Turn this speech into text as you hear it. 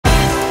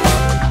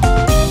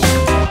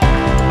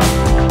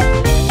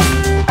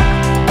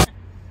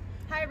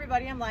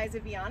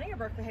Liza Viani, your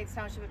Berkeley Heights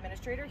Township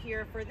Administrator,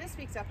 here for this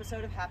week's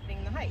episode of Happening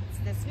in the Heights.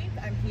 This week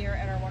I'm here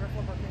at our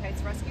wonderful Berkeley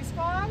Heights Rescue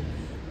Squad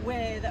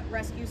with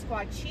Rescue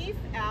Squad Chief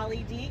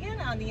Allie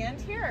Deegan on the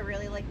end here. I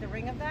really like the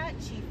ring of that,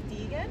 Chief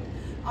Deegan.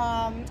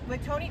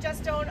 With Tony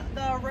Justone,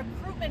 the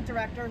recruitment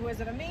director, who has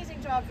an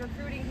amazing job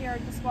recruiting here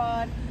at the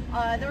squad.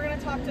 They're going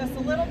to talk to us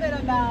a little bit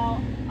about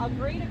a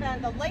great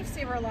event, the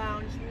Lifesaver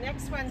Lounge,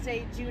 next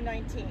Wednesday, June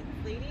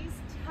 19th. Ladies,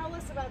 tell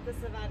us about this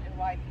event and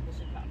why people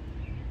should come.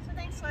 So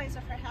thanks,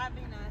 Liza, for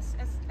having us.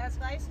 As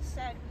Liza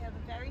said, we have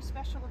a very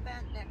special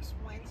event next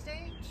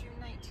Wednesday, June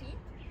 19th.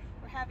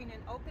 We're having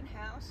an open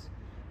house.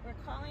 We're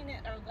calling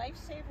it our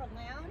Lifesaver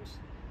Lounge.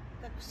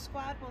 The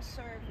squad will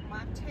serve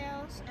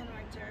mocktails and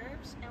hors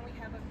d'oeuvres, and we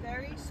have a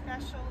very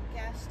special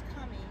guest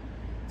coming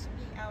to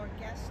be our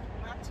guest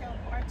mocktail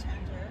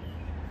bartender,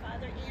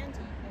 Father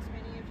Andy, as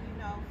many of you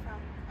know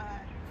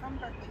from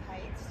Berkeley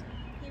Heights.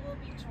 He will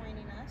be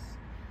joining us.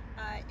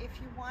 If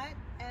you want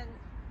and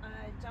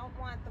don't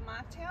want the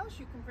mocktails,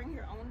 you can bring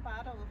your own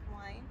bottle of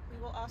wine.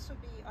 We will also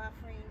be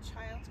offering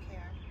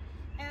childcare,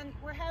 and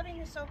we're having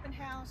this open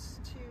house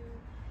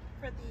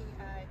for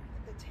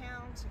the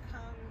town to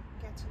come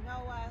get to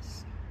know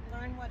us,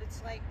 learn what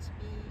it's like to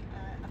be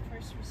a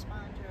first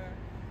responder,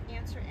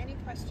 answer any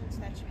questions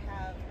that you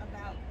have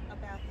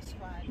about the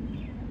squad.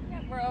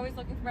 Yeah, we're always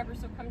looking for members,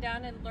 so come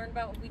down and learn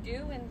about what we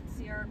do and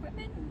see our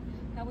equipment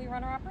and how we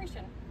run our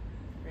operation.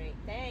 Great,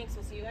 thanks.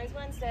 We'll see you guys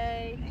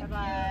Wednesday.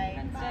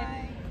 Bye-bye.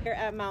 Bye. Here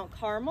at Mount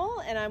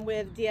Carmel, and I'm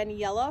with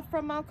Daniela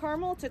from Mount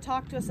Carmel to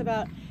talk to us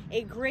about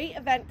a great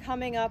event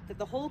coming up that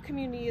the whole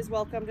community is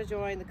welcome to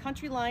join, the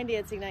Country Line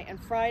Dancing Night on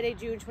Friday,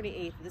 June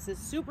 28th. This is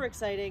super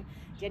exciting.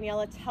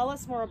 Daniela, tell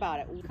us more about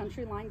it.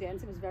 Country line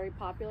dancing was very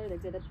popular. They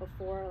did it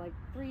before, like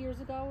 3 years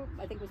ago.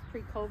 I think it was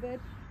pre-COVID,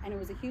 and it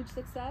was a huge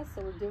success,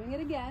 so we're doing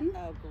it again.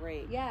 Oh,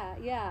 great. Yeah.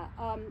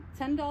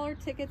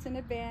 $10 tickets in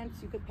advance.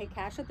 You could pay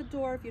cash at the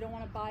door if you don't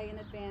want to buy in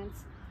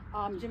advance.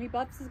 Jimmy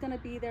Butts is going to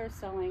be there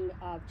selling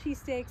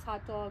cheesesteaks,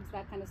 hot dogs,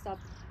 that kind of stuff.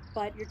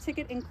 But your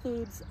ticket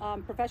includes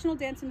professional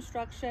dance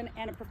instruction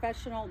and a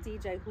professional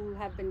DJ who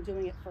have been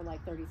doing it for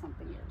like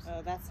 30-something years.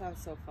 Oh, that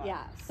sounds so fun.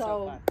 Yeah,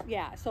 so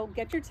fun. So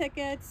get your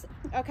tickets.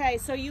 Okay,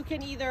 so you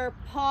can either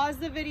pause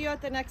the video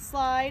at the next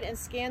slide and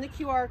scan the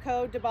QR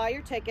code to buy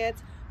your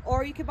tickets,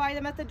 or you could buy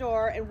them at the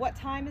door. And what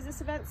time is this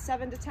event?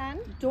 7 to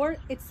 10?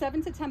 It's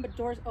 7 to 10, but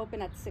doors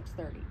open at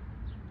 6:30.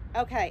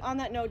 Okay, on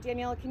that note,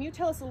 Daniela, can you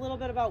tell us a little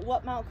bit about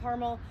what Mount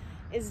Carmel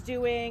is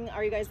doing?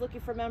 Are you guys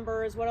looking for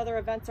members? What other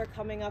events are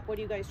coming up? What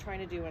are you guys trying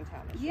to do in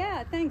town this year?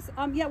 Yeah, thanks.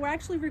 We're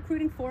actually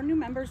recruiting 4 new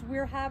members.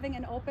 We're having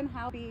an open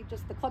house.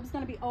 The club's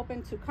going to be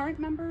open to current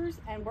members,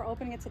 and we're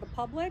opening it to the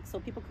public, so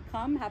people could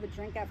come, have a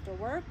drink after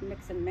work,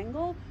 mix and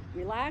mingle,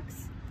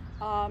 relax,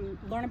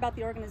 learn about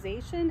the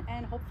organization,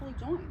 and hopefully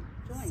join.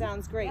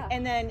 Sounds great. Yeah.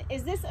 And then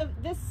is this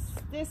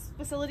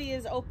facility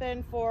is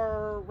open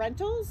for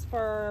rentals,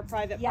 for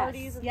private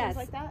parties and things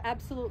like that?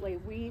 Absolutely.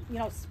 We,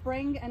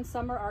 spring and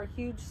summer are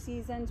huge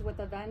seasons with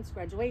events,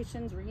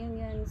 graduations,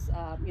 reunions,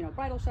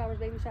 bridal showers,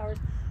 baby showers.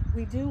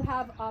 We do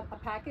have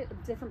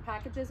different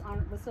packages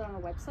listed on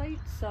our website,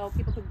 so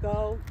people could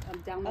go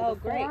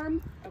download the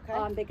form.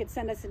 Okay. They could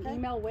send us an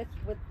email with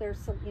their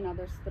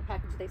the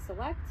package they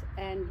select,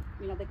 and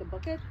they could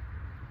book it.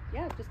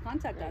 Yeah, just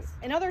contact us.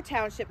 In other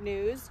township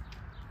news,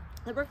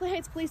 the Berkeley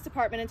Heights Police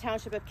Department and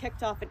Township have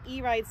kicked off an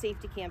e-ride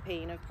safety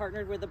campaign. Have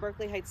partnered with the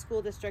Berkeley Heights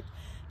School District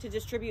to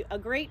distribute a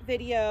great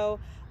video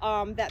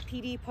that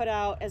PD put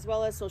out, as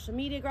well as social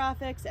media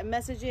graphics and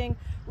messaging,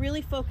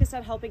 really focused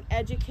on helping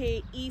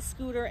educate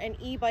e-scooter and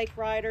e-bike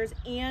riders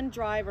and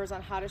drivers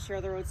on how to share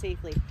the road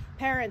safely.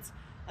 Parents,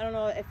 I don't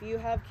know if you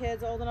have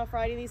kids old enough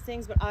riding these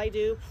things, but I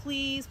do.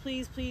 Please,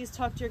 please, please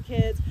talk to your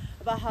kids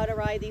about how to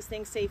ride these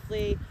things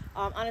safely.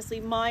 Honestly,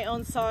 my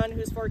own son,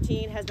 who's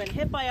 14, has been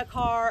hit by a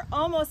car,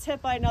 almost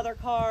hit by another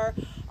car.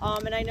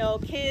 And I know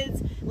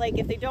kids, like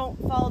if they don't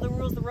follow the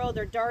rules of the road,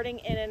 they're darting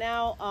in and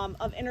out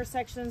of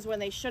intersections when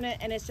they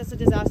shouldn't, and it's just a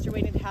disaster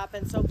waiting to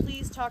happen. So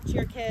please talk to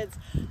your kids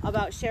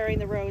about sharing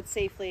the road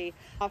safely.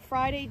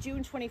 Friday,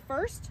 June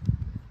 21st,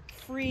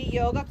 free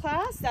yoga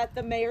class at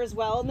the Mayor's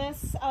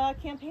Wellness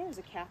campaign. There's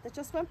a cat that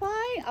just went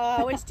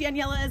by, which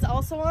Daniela is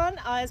also on,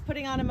 is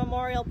putting on a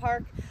Memorial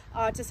Park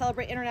to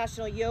celebrate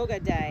International Yoga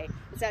Day.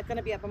 It's going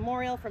to be at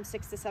Memorial from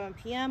 6 to 7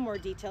 p.m. More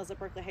details at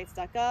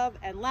berkeleyheights.gov.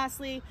 And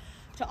lastly,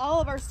 to all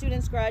of our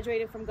students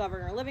graduating from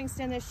Governor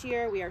Livingston this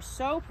year, we are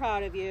so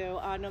proud of you.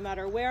 No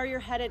matter where you're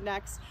headed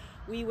next,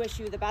 we wish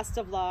you the best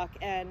of luck.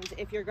 And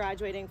if you're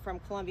graduating from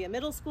Columbia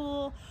Middle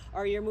School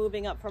or you're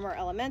moving up from our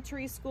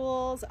elementary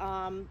schools,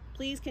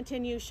 please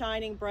continue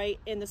shining bright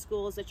in the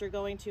schools that you're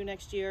going to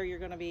next year. You're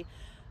going to be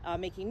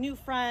making new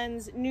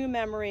friends, new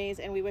memories,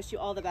 and we wish you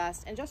all the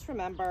best. And just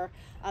remember,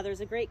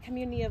 there's a great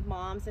community of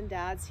moms and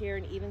dads here,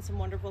 and even some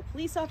wonderful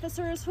police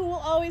officers who will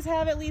always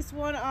have at least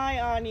one eye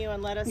on you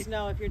and let us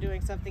know if you're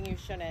doing something you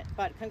shouldn't.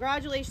 But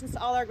congratulations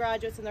to all our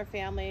graduates and their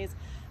families.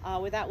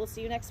 With that, we'll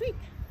see you next week.